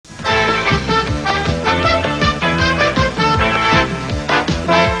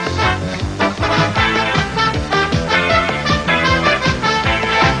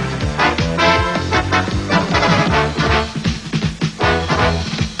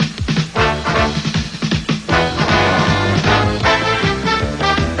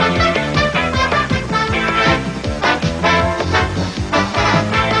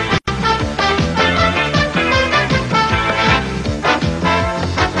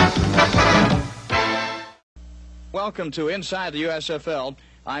welcome to Inside the USFL.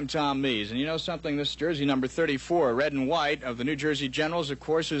 I'm Tom Mees, and you know something? This jersey number 34, red and white, of the New Jersey Generals, of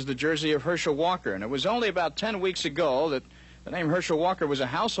course, is the jersey of Herschel Walker. And it was only about 10 weeks ago that the name Herschel Walker was a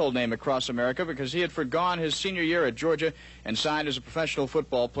household name across America because he had forgone his senior year at Georgia and signed as a professional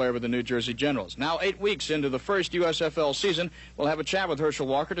football player with the New Jersey Generals. Now, 8 weeks into the first USFL season, we'll have a chat with Herschel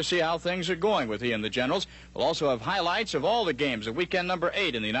Walker to see how things are going with he and the Generals. We'll also have highlights of all the games of weekend number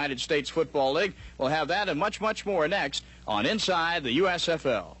 8 in the United States Football League. We'll have that and much, much more next on Inside the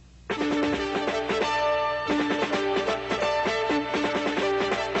USFL.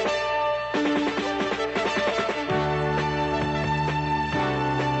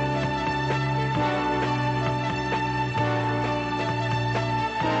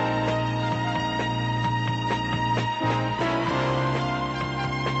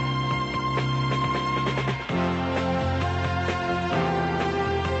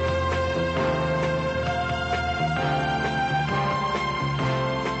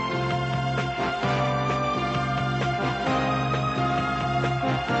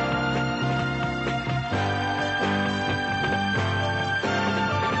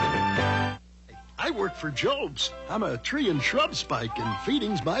 For Jobs. I'm a tree and shrub spike, and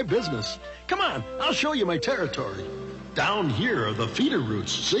feeding's my business. Come on, I'll show you my territory. Down here are the feeder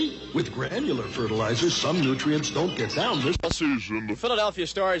roots. See? With granular fertilizer, some nutrients don't get down this season. The Philadelphia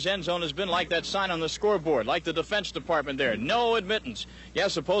Stars' end zone has been like that sign on the scoreboard, like the defense department there. No admittance.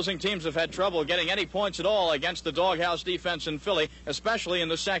 Yes, opposing teams have had trouble getting any points at all against the doghouse defense in Philly, especially in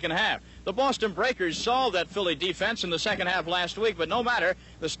the second half. The Boston Breakers solved that Philly defense in the second half last week, but no matter,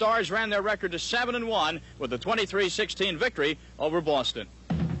 the Stars ran their record to 7-1 with a 23-16 victory over Boston.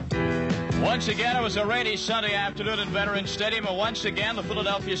 Once again, it was a rainy Sunday afternoon in Veterans Stadium, and once again, the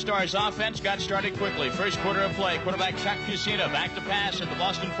Philadelphia Stars offense got started quickly. First quarter of play, quarterback Chuck Fusina back to pass at the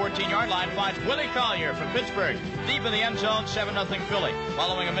Boston 14-yard line, finds Willie Collier from Pittsburgh. Deep in the end zone, 7-0 Philly.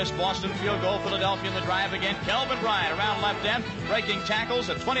 Following a missed Boston field goal, Philadelphia in the drive again. Kelvin Bryant around left end, breaking tackles,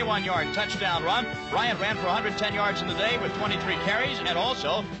 a 21-yard touchdown run. Bryant ran for 110 yards in the day with 23 carries, and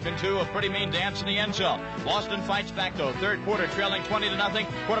also can do a pretty mean dance in the end zone. Boston fights back, though. Third quarter, trailing 20-0.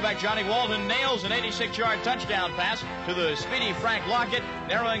 Quarterback Johnny Walden nails an 86-yard touchdown pass to the speedy Frank Lockett,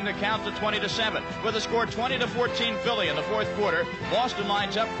 narrowing the count to 20-7. With a score 20-14 Philly in the fourth quarter, Boston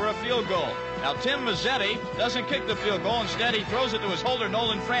lines up for a field goal. Now, Tim Mazzetti doesn't kick the field goal. Instead, he throws it to his holder,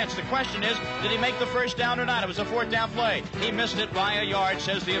 Nolan France. The question is, did he make the first down or not? It was a fourth down play. He missed it by a yard,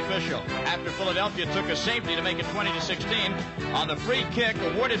 says the official. After Philadelphia took a safety to make it 20-16, on the free kick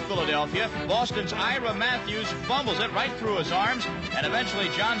awarded Philadelphia, Boston's Ira Matthews fumbles it right through his arms, and eventually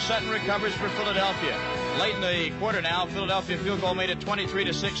John Sutton recovers for Philadelphia. Late in the quarter now, Philadelphia field goal made it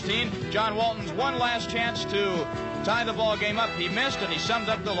 23-16. John Walton's one last chance to tie the ball game up. He missed, and he summed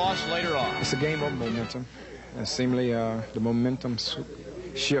up the loss later on. It's a game of momentum, and seemingly the momentum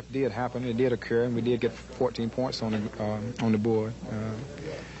shift did happen. It did occur, and we did get 14 points on the board.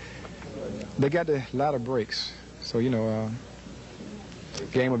 They got a lot of breaks, so you know,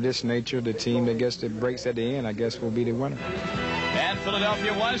 game of this nature, the team that gets the breaks at the end, I guess, will be the winner. And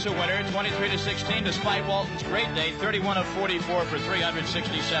Philadelphia was a winner, 23-16, despite Walton's great day, 31 of 44 for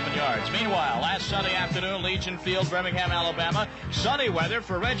 367 yards. Meanwhile, last Sunday afternoon, Legion Field, Birmingham, Alabama, sunny weather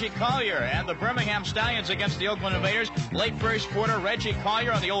for Reggie Collier and the Birmingham Stallions against the Oakland Invaders. Late first quarter, Reggie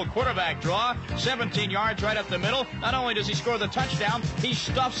Collier on the old quarterback draw, 17 yards right up the middle. Not only does he score the touchdown, he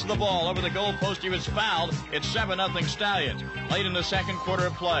stuffs the ball over the goal post. He was fouled. It's 7-0 Stallions. Late in the second quarter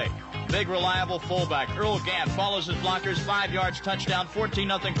of play, big reliable fullback Earl Gant follows his blockers, 5 yards touchdown,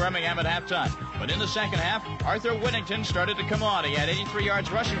 14-0 Birmingham at halftime. But in the second half, Arthur Whittington started to come on. He had 83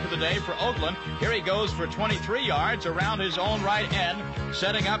 yards rushing for the day for Oakland. Here he goes for 23 yards around his own right end,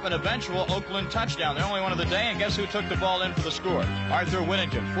 setting up an eventual Oakland touchdown. The only one of the day, and guess who took the ball in for the score? Arthur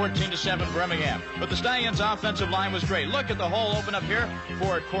Whittington, 14-7 Birmingham. But the Stallions' offensive line was great. Look at the hole open up here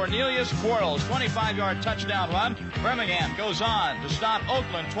for Cornelius Quarles, 25-yard touchdown run. Birmingham goes on to stop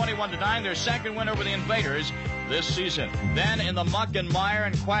Oakland 21-9, their second win over the Invaders this season. Then in the muck and mire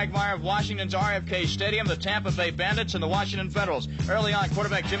and quagmire of Washington's RFK Stadium, the Tampa Bay Bandits and the Washington Federals. Early on,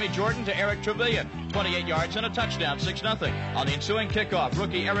 quarterback Jimmy Jordan to Eric Trevelyan, 28 yards and a touchdown, 6-0. On the ensuing kickoff,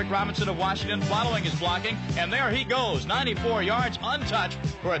 rookie Eric Robinson of Washington following his blocking, and there he goes, 94 yards untouched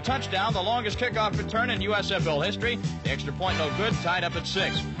for a touchdown, the longest kickoff return in USFL history. The extra point no good, tied up at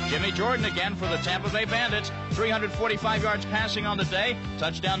 6. Jimmy Jordan again for the Tampa Bay Bandits, 345 yards passing on the day.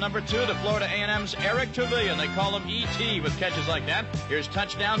 Touchdown number 2 to Florida A&M's Eric Trevelyan. They call him E.T. with catches like that. Here's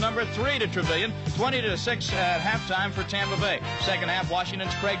touchdown number 3 to Trevelyan, 20-6 at halftime for Tampa Bay. Second half,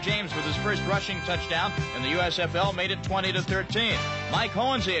 Washington's Craig James with his first rushing touchdown touchdown, and the USFL made it 20-13. Mike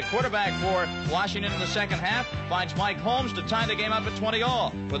Hohensee, a quarterback for Washington in the second half, finds Mike Holmes to tie the game up at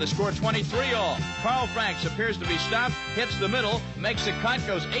 20-all, with a score 23-all. Carl Franks appears to be stopped, hits the middle, makes the cut,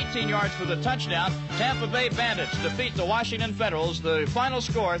 goes 18 yards for the touchdown. Tampa Bay Bandits defeat the Washington Federals. The final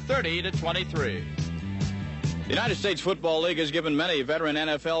score 30-23. The United States Football League has given many veteran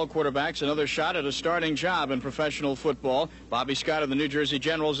NFL quarterbacks another shot at a starting job in professional football. Bobby Scott of the New Jersey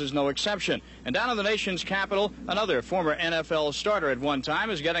Generals is no exception. And down in the nation's capital, another former NFL starter at one time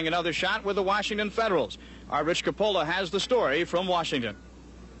is getting another shot with the Washington Federals. Our Rich Capola has the story from Washington.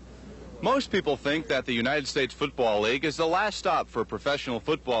 Most people think that the United States Football League is the last stop for professional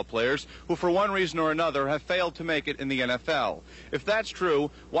football players who, for one reason or another, have failed to make it in the NFL. If that's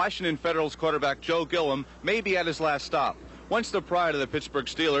true, Washington Federals quarterback Joe Gilliam may be at his last stop. Once the pride of the Pittsburgh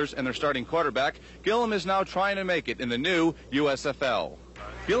Steelers and their starting quarterback, Gilliam is now trying to make it in the new USFL.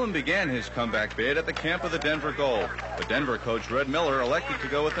 Gilliam began his comeback bid at the camp of the Denver Gold, but Denver coach Red Miller elected to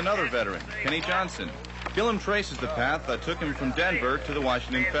go with another veteran, Kenny Johnson. Gilliam traces the path that took him from Denver to the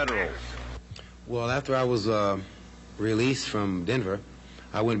Washington Federals. Well, after I was released from Denver,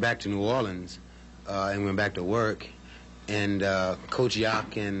 I went back to New Orleans and went back to work. And Coach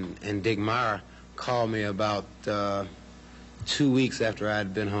Yock and Dick Meyer called me about 2 weeks after I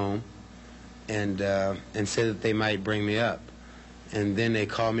had been home and said that they might bring me up. And then they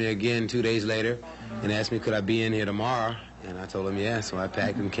called me again 2 days later and asked me could I be in here tomorrow. And I told them yes, so I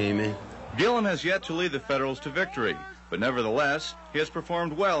packed and came in. Gilliam has yet to lead the Federals to victory, but nevertheless, he has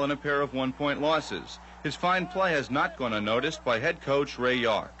performed well in a pair of one-point losses. His fine play has not gone unnoticed by head coach Ray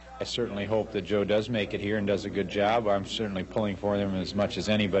York. I certainly hope that Joe does make it here and does a good job. I'm certainly pulling for him as much as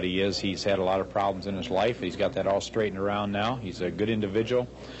anybody is. He's had a lot of problems in his life. He's got that all straightened around now. He's a good individual.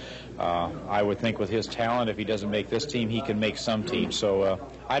 I would think with his talent, if he doesn't make this team, he can make some teams. So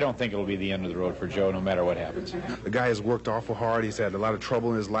I don't think it'll be the end of the road for Joe, no matter what happens. The guy has worked awful hard. He's had a lot of trouble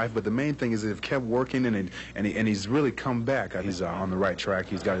in his life, but the main thing is that he's kept working and he's really come back. He's on the right track.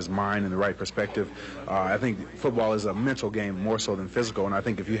 He's got his mind in the right perspective. I think football is a mental game more so than physical, and I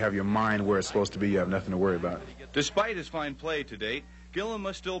think if you have your mind where it's supposed to be, you have nothing to worry about. Despite his fine play to date, Gilliam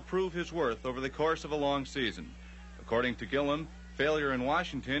must still prove his worth over the course of a long season. According to Gilliam, failure in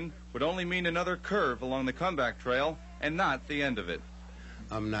Washington would only mean another curve along the comeback trail and not the end of it.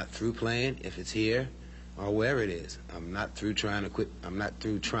 I'm not through playing if it's here or wherever it is. I'm not through trying to quit. I'm not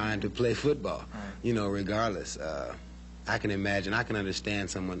through trying to play football, you know, regardless. I can imagine, I can understand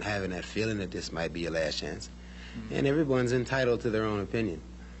someone having that feeling that this might be your last chance. And everyone's entitled to their own opinion.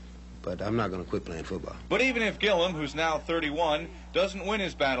 But I'm not going to quit playing football. But even if Gilliam, who's now 31, doesn't win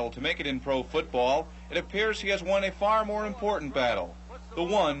his battle to make it in pro football, it appears he has won a far more important battle, the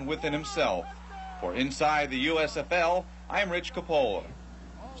one within himself. For Inside the USFL, I'm Rich Capola.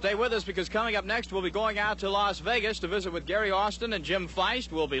 Stay with us, because coming up next, we'll be going out to Las Vegas to visit with Gary Austin and Jim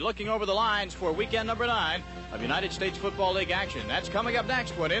Feist. We'll be looking over the lines for weekend number 9 of United States Football League action. That's coming up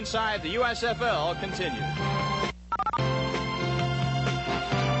next when Inside the USFL continues.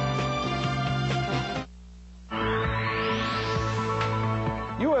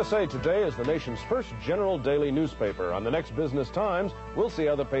 USA Today is the nation's first general daily newspaper. On the next Business Times, we'll see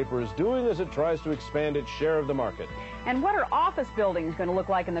how the paper is doing as it tries to expand its share of the market. And what are office buildings going to look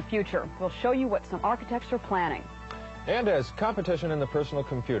like in the future? We'll show you what some architects are planning. And as competition in the personal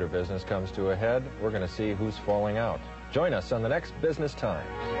computer business comes to a head, we're going to see who's falling out. Join us on the next Business Times.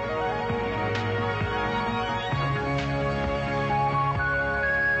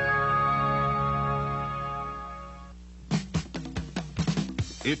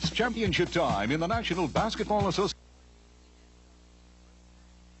 It's championship time in the National Basketball Association.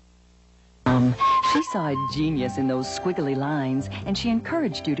 She saw a genius in those squiggly lines, and she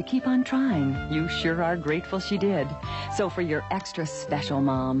encouraged you to keep on trying. You sure are grateful she did. So for your extra special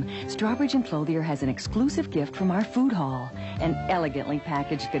mom, Strawbridge & Clothier has an exclusive gift from our food hall, an elegantly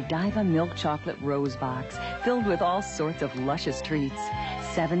packaged Godiva milk chocolate rose box filled with all sorts of luscious treats.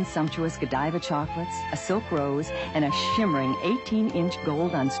 7 sumptuous Godiva chocolates, a silk rose, and a shimmering 18-inch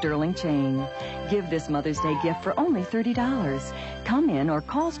gold on sterling chain. Give this Mother's Day gift for only $30. Come in or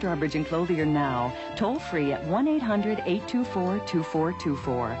call Strawbridge & Clothier now, toll-free at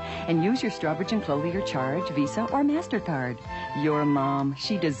 1-800-824-2424, and use your Strawbridge & Clothier charge, Visa, or MasterCard. Your mom,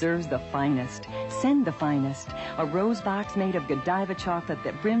 she deserves the finest. Send the finest. A rose box made of Godiva chocolate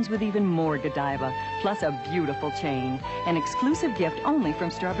that brims with even more Godiva, plus a beautiful chain. An exclusive gift only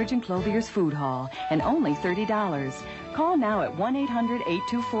from Strawbridge & Clothier's Food Hall, and only $30. Call now at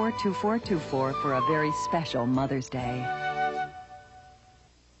 1-800-824-2424 for a very special Mother's Day.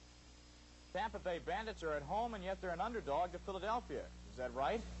 Tampa Bay Bandits are at home, and yet they're an underdog to Philadelphia. Is that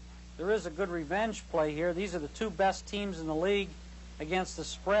right? there is a good revenge play here. These are the two best teams in the league against the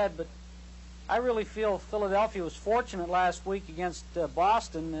spread, but I really feel Philadelphia was fortunate last week against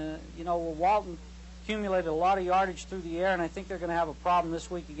Boston. You know, Walton accumulated a lot of yardage through the air, and I think they're going to have a problem this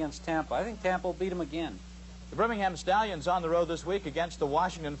week against Tampa. I think Tampa will beat them again. The Birmingham Stallions on the road this week against the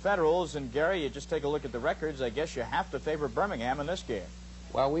Washington Federals. And, Gary, you just take a look at the records. I guess you have to favor Birmingham in this game.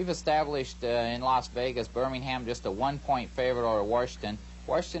 Well, we've established in Las Vegas, Birmingham just a 1-point favorite over Washington.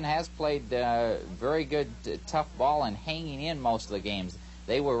 Washington has played very good, tough ball and hanging in most of the games.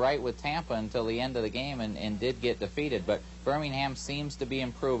 They were right with Tampa until the end of the game and did get defeated. But Birmingham seems to be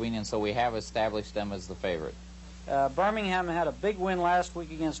improving, and so we have established them as the favorite. Birmingham had a big win last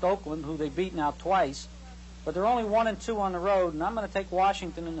week against Oakland, who they beat now twice. But they're only 1-2 on the road, and I'm going to take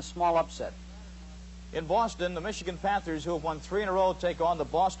Washington in a small upset. In Boston, the Michigan Panthers, who have won 3 in a row, take on the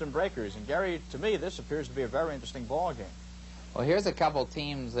Boston Breakers. And, Gary, to me, this appears to be a very interesting ball game. Well, here's a couple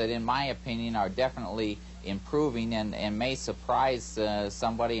teams that, in my opinion, are definitely improving and may surprise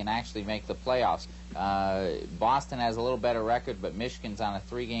somebody and actually make the playoffs. Boston has a little better record, but Michigan's on a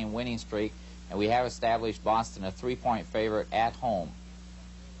 3-game winning streak, and we have established Boston a 3-point favorite at home.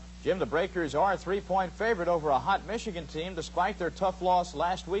 Jim, the Breakers are a 3-point favorite over a hot Michigan team despite their tough loss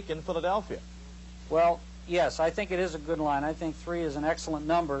last week in Philadelphia. Well, yes, I think it is a good line. I think 3 is an excellent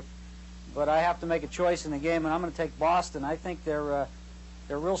number, but I have to make a choice in the game, and I'm going to take Boston. I think they're a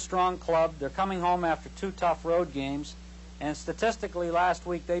real strong club. They're coming home after 2 tough road games, and statistically last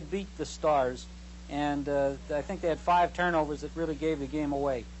week they beat the Stars, and I think they had 5 turnovers that really gave the game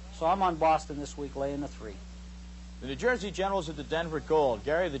away. So I'm on Boston this week, laying the 3. The New Jersey Generals at the Denver Gold.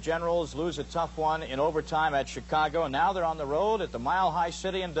 Gary, the Generals lose a tough one in overtime at Chicago, and now they're on the road at the Mile High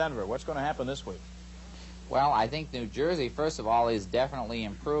City in Denver. What's going to happen this week? Well, I think New Jersey, first of all, is definitely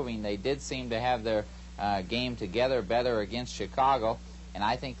improving. They did seem to have their game together better against Chicago, and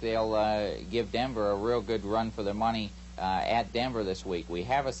I think they'll give Denver a real good run for their money at Denver this week. We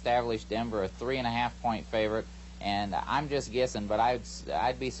have established Denver a 3.5-point favorite, and I'm just guessing, but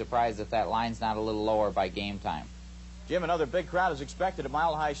I'd be surprised if that line's not a little lower by game time. Jim, another big crowd is expected at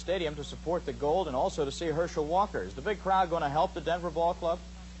Mile High Stadium to support the Gold and also to see Herschel Walker. Is the big crowd going to help the Denver Ball Club?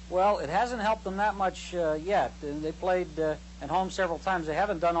 Well, it hasn't helped them that much yet. They played at home several times. They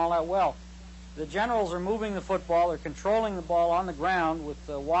haven't done all that well. The Generals are moving the football. They're controlling the ball on the ground with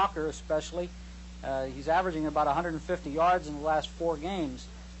Walker especially. He's averaging about 150 yards in the last 4 games.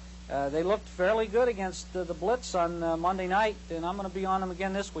 They looked fairly good against the Blitz on Monday night, and I'm going to be on them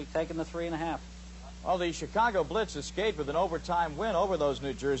again this week, taking the 3.5. Well, the Chicago Blitz escaped with an overtime win over those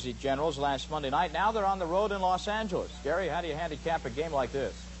New Jersey Generals last Monday night. Now they're on the road in Los Angeles. Gary, how do you handicap a game like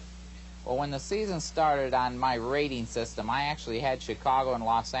this? Well, when the season started on my rating system, I actually had Chicago and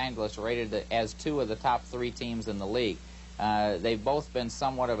Los Angeles rated as 2 of the top 3 teams in the league. They've both been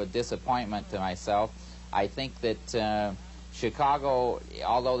somewhat of a disappointment to myself. I think that Chicago,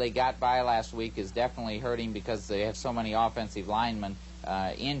 although they got by last week, is definitely hurting because they have so many offensive linemen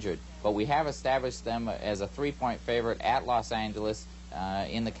injured. But we have established them as a 3-point favorite at Los Angeles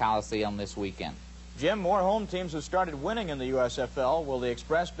in the Coliseum this weekend. Jim, more home teams have started winning in the USFL. Will the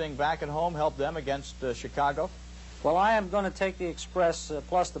Express being back at home help them against Chicago? Well, I am going to take the Express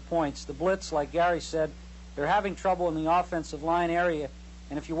plus the points. The Blitz, like Gary said, they're having trouble in the offensive line area.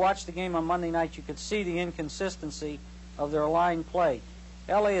 And if you watch the game on Monday night, you could see the inconsistency of their line play.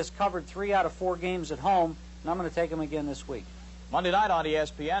 L.A. has covered 3 out of 4 games at home, and I'm going to take them again this week. Monday night on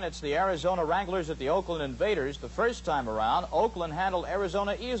ESPN, it's the Arizona Wranglers at the Oakland Invaders. The first time around, Oakland handled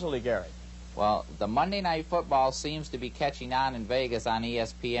Arizona easily, Gary. Well, the Monday Night Football seems to be catching on in Vegas on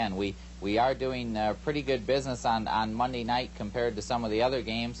ESPN. We are doing pretty good business on Monday night compared to some of the other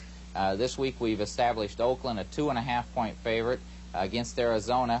games. This week we've established Oakland a 2.5-point favorite against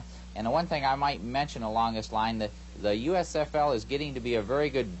Arizona. And the one thing I might mention along this line, that the USFL is getting to be a very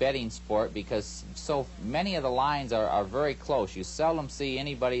good betting sport because so many of the lines are very close. You seldom see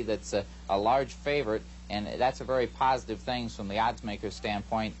anybody that's a large favorite, and that's a very positive thing from the odds maker's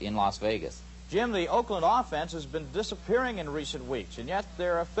standpoint in Las Vegas. Jim, the Oakland offense has been disappearing in recent weeks, and yet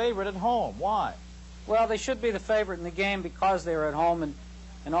they're a favorite at home. Why? Well, they should be the favorite in the game because they're at home,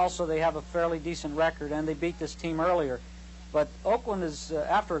 and also they have a fairly decent record, and they beat this team earlier. But Oakland is,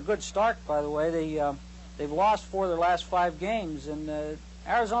 after a good start, by the way, they've lost 4 of their last 5 games, and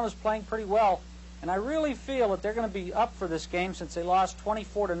Arizona's playing pretty well. And I really feel that they're going to be up for this game since they lost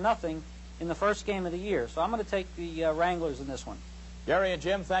 24-0 in the first game of the year. So I'm going to take the Wranglers in this one. Gary and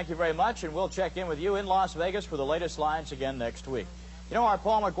Jim, thank you very much, and we'll check in with you in Las Vegas for the latest lines again next week. You know, our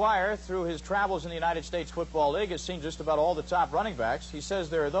Paul McGuire, through his travels in the United States Football League, has seen just about all the top running backs. He says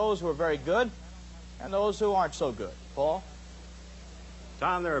there are those who are very good and those who aren't so good. Paul?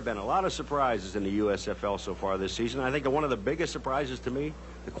 Tom, there have been a lot of surprises in the USFL so far this season. I think one of the biggest surprises to me,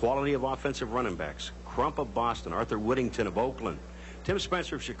 the quality of offensive running backs. Crump of Boston, Arthur Whittington of Oakland, Tim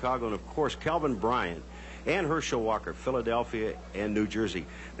Spencer of Chicago, and, of course, Calvin Bryant and Herschel Walker, Philadelphia and New Jersey.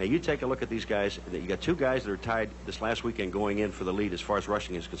 Now, you take a look at these guys. You got two guys that are tied this last weekend going in for the lead as far as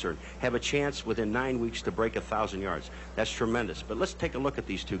rushing is concerned. Have a chance within 9 weeks to break 1,000 yards. That's tremendous. But let's take a look at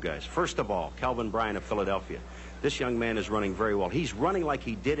these two guys. First of all, Calvin Bryant of Philadelphia. This young man is running very well. He's running like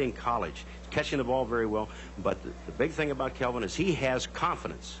he did in college. He's catching the ball very well. But the big thing about Calvin is he has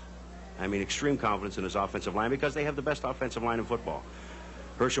confidence. I mean, extreme confidence in his offensive line because they have the best offensive line in football.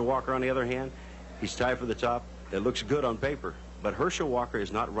 Herschel Walker, on the other hand, he's tied for the top. It looks good on paper. But Herschel Walker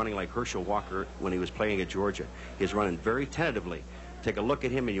is not running like Herschel Walker when he was playing at Georgia. He's running very tentatively. Take a look at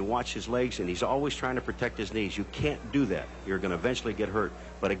him and you watch his legs, and he's always trying to protect his knees. You can't do that. You're going to eventually get hurt.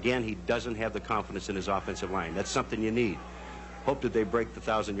 But again, he doesn't have the confidence in his offensive line. That's something you need. Hope that they break the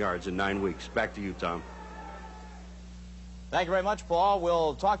 1,000 yards in 9 weeks. Back to you, Tom. Thank you very much, Paul.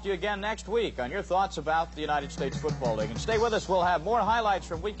 We'll talk to you again next week on your thoughts about the United States Football League. And stay with us. We'll have more highlights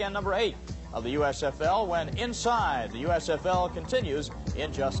from weekend number 8 of the USFL when Inside the USFL continues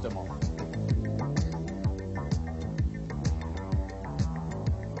in just a moment.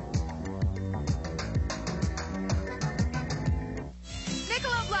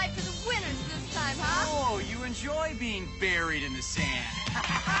 Michelob Light for the winners this time, huh? Oh, you enjoy being buried in the sand.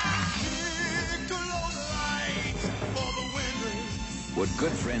 Would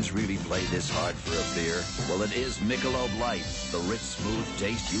good friends really play this hard for a beer? Well, it is Michelob Light, the rich, smooth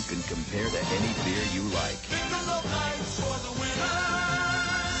taste you can compare to any beer you like. Michelob Light for the winners.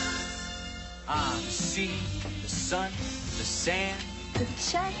 The sea, the sun, the sand. The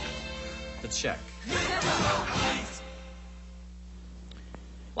check. The check.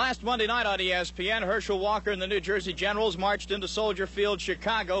 Last Monday night on ESPN, Herschel Walker and the New Jersey Generals marched into Soldier Field,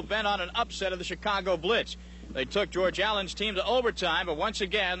 Chicago, bent on an upset of the Chicago Blitz. They took George Allen's team to overtime, but once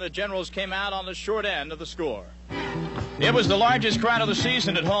again, the Generals came out on the short end of the score. It was the largest crowd of the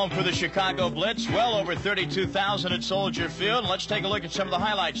season at home for the Chicago Blitz, well over 32,000 at Soldier Field. Let's take a look at some of the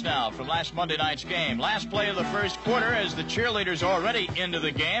highlights now from last Monday night's game. Last play of the first quarter as the cheerleaders already into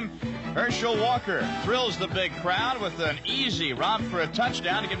the game. Herschel Walker thrills the big crowd with an easy romp for a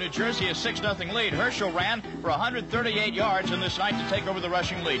touchdown to give New Jersey a 6-0 lead. Herschel ran for 138 yards in this night to take over the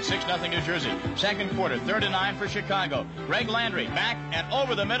rushing lead. 6-0 New Jersey. Second quarter, 3rd and 9 for Chicago. Greg Landry back and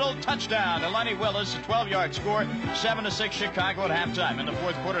over the middle. Touchdown to Lenny Willis, a 12-yard score. 7-6 Chicago at halftime. In the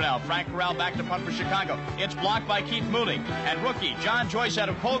fourth quarter now, Frank Corral back to punt for Chicago. It's blocked by Keith Moody. And rookie John Joyce out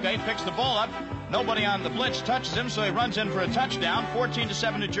of Colgate picks the ball up. Nobody on the blitz touches him, so he runs in for a touchdown.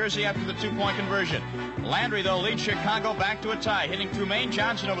 14-7 New Jersey after the 2-point conversion. Landry, though, leads Chicago back to a tie, hitting Trumaine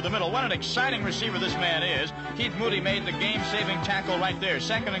Johnson over the middle. What an exciting receiver this man is. Keith Moody made the game-saving tackle right there.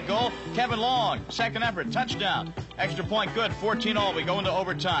 Second and goal, Kevin Long. Second effort, touchdown. Extra point good, 14-all. We go into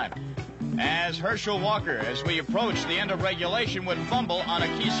overtime. As Herschel Walker, as we approach the end of regulation, would fumble on a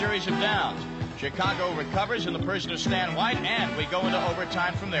key series of downs. Chicago recovers in the person of Stan White, and we go into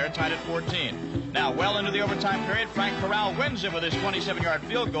overtime from there, tied at 14. Now, well into the overtime period, Frank Corral wins it with his 27-yard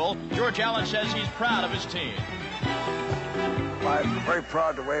field goal. George Allen says he's proud of his team. I'm very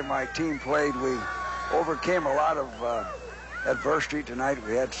proud of the way my team played. We overcame a lot of adversity tonight.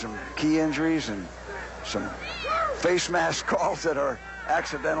 We had some key injuries and some face mask calls that are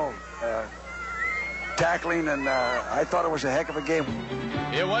accidental tackling, and I thought it was a heck of a game.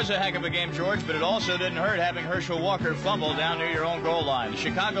 It was a heck of a game, George, but it also didn't hurt having Herschel Walker fumble down near your own goal line. The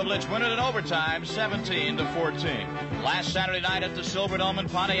Chicago Blitz win it in overtime, 17-14. Last Saturday night at the Silverdome in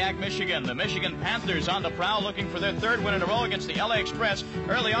Pontiac, Michigan, the Michigan Panthers on the prowl looking for their 3rd win in a row against the LA Express.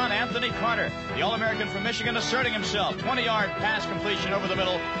 Early on, Anthony Carter, the All-American from Michigan, asserting himself. 20-yard pass completion over the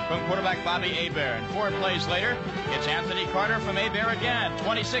middle from quarterback Bobby Hebert. And 4 plays later, it's Anthony Carter from Hebert again.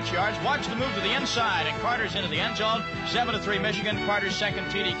 26 yards. Watch the move to the inside, and Carter's into the end zone. 7-3 Michigan. Carter's second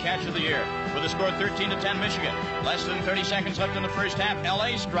TD catch of the year. With the score 13-10 Michigan. Less than 30 seconds left in the first half.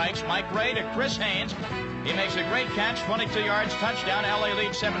 LA strikes Mike Ray to Chris Haynes. He makes a great catch, 22 yards, touchdown. LA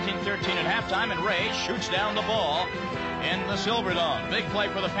leads 17-13 at halftime, and Ray shoots down the ball in the Silverdome. Big play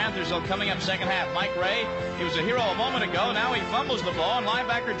for the Panthers, though, coming up second half. Mike Ray, he was a hero a moment ago. Now he fumbles the ball, and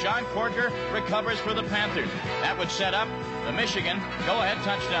linebacker John Corker recovers for the Panthers. That would set up the Michigan go-ahead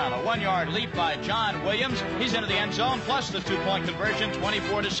touchdown. A 1-yard leap by John Williams. He's into the end zone, plus the 2-point conversion,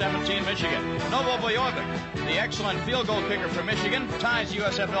 24-17 Michigan. Novo Bojovic, the excellent field goal kicker for Michigan, ties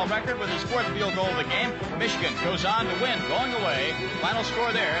USFL record with his 4th field goal of the game. Michigan goes on to win, going away. Final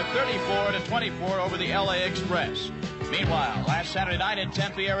score there, 34-24 over the LA Express. Meanwhile, last Saturday night in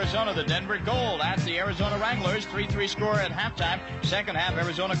Tempe, Arizona, the Denver Gold at the Arizona Wranglers. 3-3 score at halftime. Second half,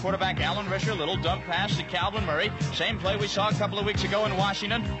 Arizona quarterback Alan Risher, little dump pass to Calvin Murray. Same play we saw a couple of weeks ago in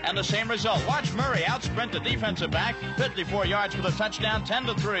Washington, and the same result. Watch Murray out-sprint the defensive back, 54 yards for the touchdown,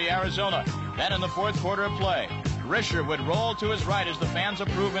 10-3 Arizona. Then in the fourth quarter of play, Risher would roll to his right as the fans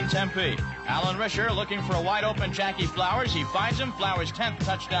approve in Tempe. Alan Risher looking for a wide-open Jackie Flowers. He finds him. Flowers' 10th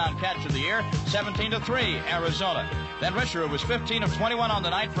touchdown catch of the year, 17-3 Arizona. Then Risher was 15 of 21 on the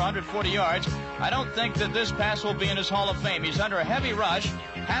night for 140 yards. I don't think that this pass will be in his Hall of Fame. He's under a heavy rush,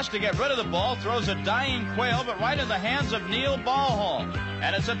 has to get rid of the ball, throws a dying Quail, but right in the hands of Neil Ballhall.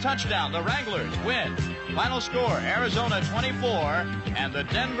 And it's a touchdown. The Wranglers win. Final score, Arizona 24 and the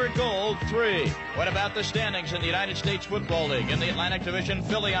Denver Gold 3. What about the standings in the United States Football League? In the Atlantic Division,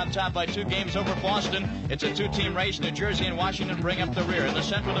 Philly on top by 2 games over Boston. It's a 2-team race. New Jersey and Washington bring up the rear. In the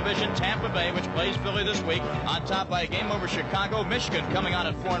Central Division, Tampa Bay, which plays Philly this week, on top by a game over Chicago. Michigan coming on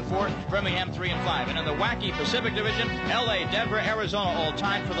at 4-4. Birmingham 3-5. And in the wacky Pacific Division, L.A., Denver, Arizona all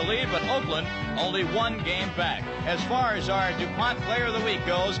tied for the lead, but Oakland only 1 game back. As far as our DuPont Player of the Week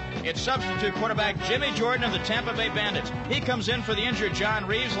goes, it's substitute quarterback Jimmy Jordan of the Tampa Bay Bandits. He comes in for the injured John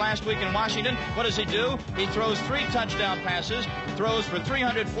Reeves last week in Washington. What does he do? He throws 3 touchdown passes, throws for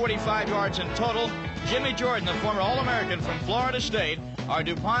 345 yards in total. Jimmy Jordan, the former All-American from Florida State, our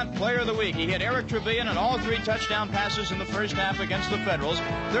DuPont Player of the Week. He hit Eric Trevelyan on all 3 touchdown passes in the first half against the Federals.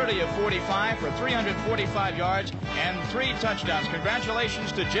 30 of 45 for 345 yards and 3 touchdowns.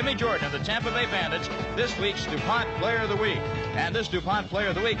 Congratulations to Jimmy Jordan of the Tampa Bay Bandits, this week's DuPont Player of the Week. And this DuPont Player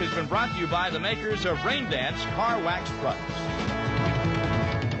of the Week has been brought to you by the makers of Rain Dance Car Wax Products.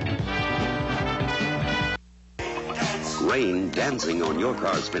 Rain dancing on your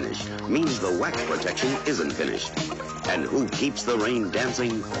car's finish means the wax protection isn't finished. And who keeps the rain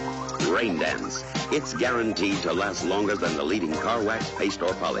dancing? Rain Dance. It's guaranteed to last longer than the leading car wax, paste,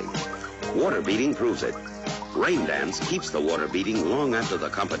 or poly. Water beading proves it. Rain Dance keeps the water beading long after the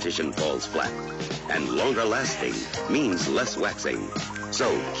competition falls flat. And longer lasting means less waxing.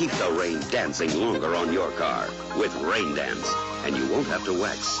 So keep the rain dancing longer on your car with Rain Dance, and you won't have to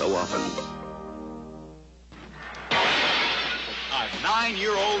wax so often. A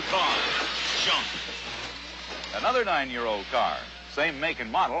 9-year-old car. Junk. Another 9-year-old car, same make and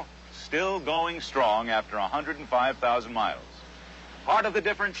model, still going strong after 105,000 miles. Part of the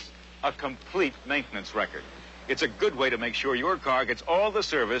difference, a complete maintenance record. It's a good way to make sure your car gets all the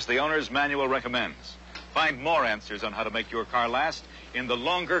service the owner's manual recommends. Find more answers on how to make your car last in the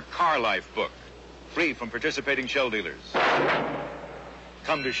Longer Car Life book, free from participating Shell dealers.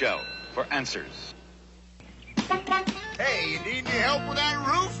 Come to Shell for answers. Hey, you need any help with that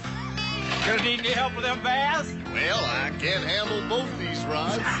roof? Gonna need any help with them baths? Well, I can't handle both these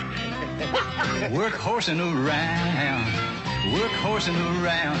rods. Workhorsing around, workhorsing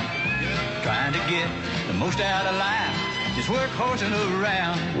around, trying to get the most out of life. Just workhorsing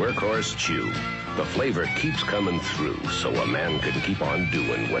around. Workhorse Chew. The flavor keeps coming through so a man can keep on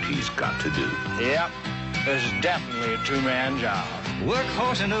doing what he's got to do. Yep, this is definitely a 2-man job.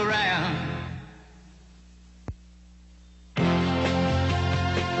 Workhorsing around.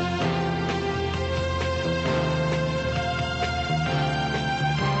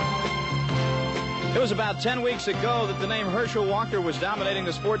 It was about 10 weeks ago that the name Herschel Walker was dominating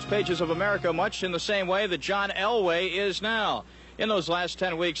the sports pages of America, much in the same way that John Elway is now. In those last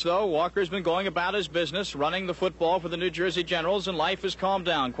 10 weeks, though, Walker's been going about his business, running the football for the New Jersey Generals, and life has calmed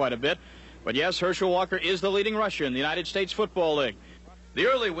down quite a bit. But yes, Herschel Walker is the leading rusher in the United States Football League. The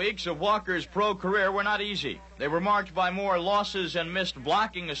early weeks of Walker's pro career were not easy. They were marked by more losses and missed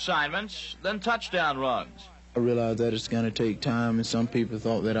blocking assignments than touchdown runs. I realized that it's going to take time, and some people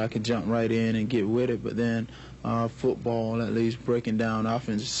thought that I could jump right in and get with it, but then football, at least breaking down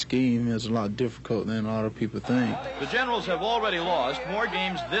offensive scheme, is a lot difficult than a lot of people think. The Generals have already lost more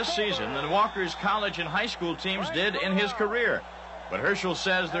games this season than Walker's college and high school teams did in his career. But Herschel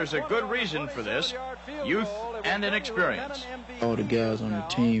says there's a good reason for this: youth and inexperience. All the guys on the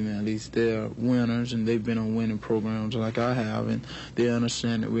team, at least, they're winners, and they've been on winning programs like I have, and they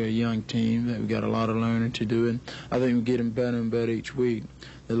understand that we're a young team, that we got a lot of learning to do, and I think we're getting better and better each week.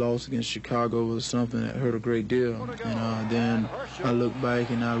 The loss against Chicago was something that hurt a great deal, and then I look back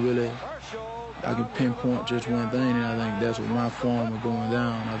and I can pinpoint just one thing, and I think that's what my form of going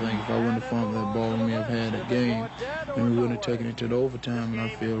down. I think if I wouldn't have fumbled that ball, we may have had that game, and we wouldn't have taken it to the overtime, and I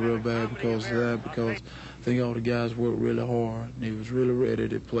feel real bad because of that, because I think all the guys worked really hard, and they was really ready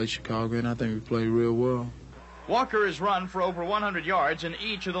to play Chicago, and I think we played real well. Walker has run for over 100 yards in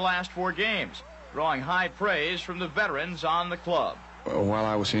each of the last 4 games, drawing high praise from the veterans on the club. While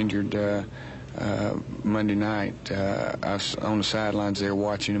I was injured, Monday night. I was on the sidelines there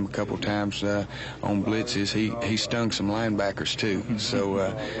watching him a couple times on blitzes. He stung some linebackers too.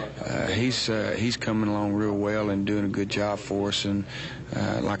 So he's coming along real well and doing a good job for us. And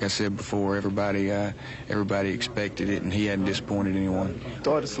like I said before, everybody expected it, and he hadn't disappointed anyone.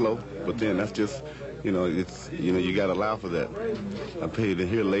 Started slow, but then that's just, you know, you got to allow for that. I paid to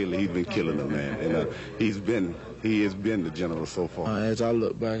hear lately he's been killing them, man, and he has been the general so far. As I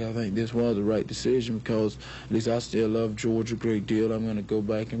look back, I think this was the right decision because at least I still love Georgia a great deal. I'm going to go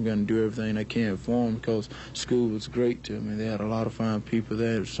back. I'm going to do everything I can for them because school was great to me. They had a lot of fine people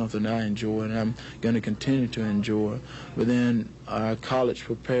there. It was something I enjoy, and I'm going to continue to enjoy. But then college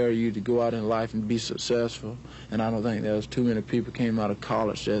prepare you to go out in life and be successful, and I don't think there's too many people came out of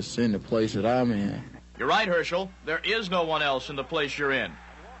college that's in the place that I'm in. You're right, Herschel. There is no one else in the place you're in.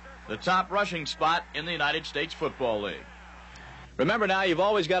 The top rushing spot in the United States Football League. Remember now, you've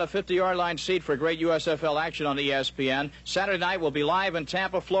always got a 50-yard line seat for great USFL action on ESPN. Saturday night we'll be live in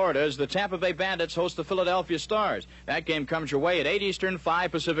Tampa, Florida as the Tampa Bay Bandits host the Philadelphia Stars. That game comes your way at 8 Eastern,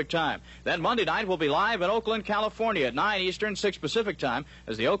 5 Pacific time. Then Monday night we'll be live in Oakland, California at 9 Eastern, 6 Pacific time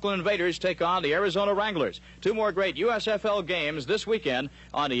as the Oakland Invaders take on the Arizona Wranglers. Two more great USFL games this weekend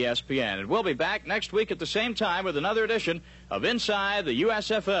on ESPN. And we'll be back next week at the same time with another edition of Inside the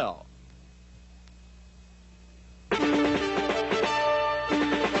USFL.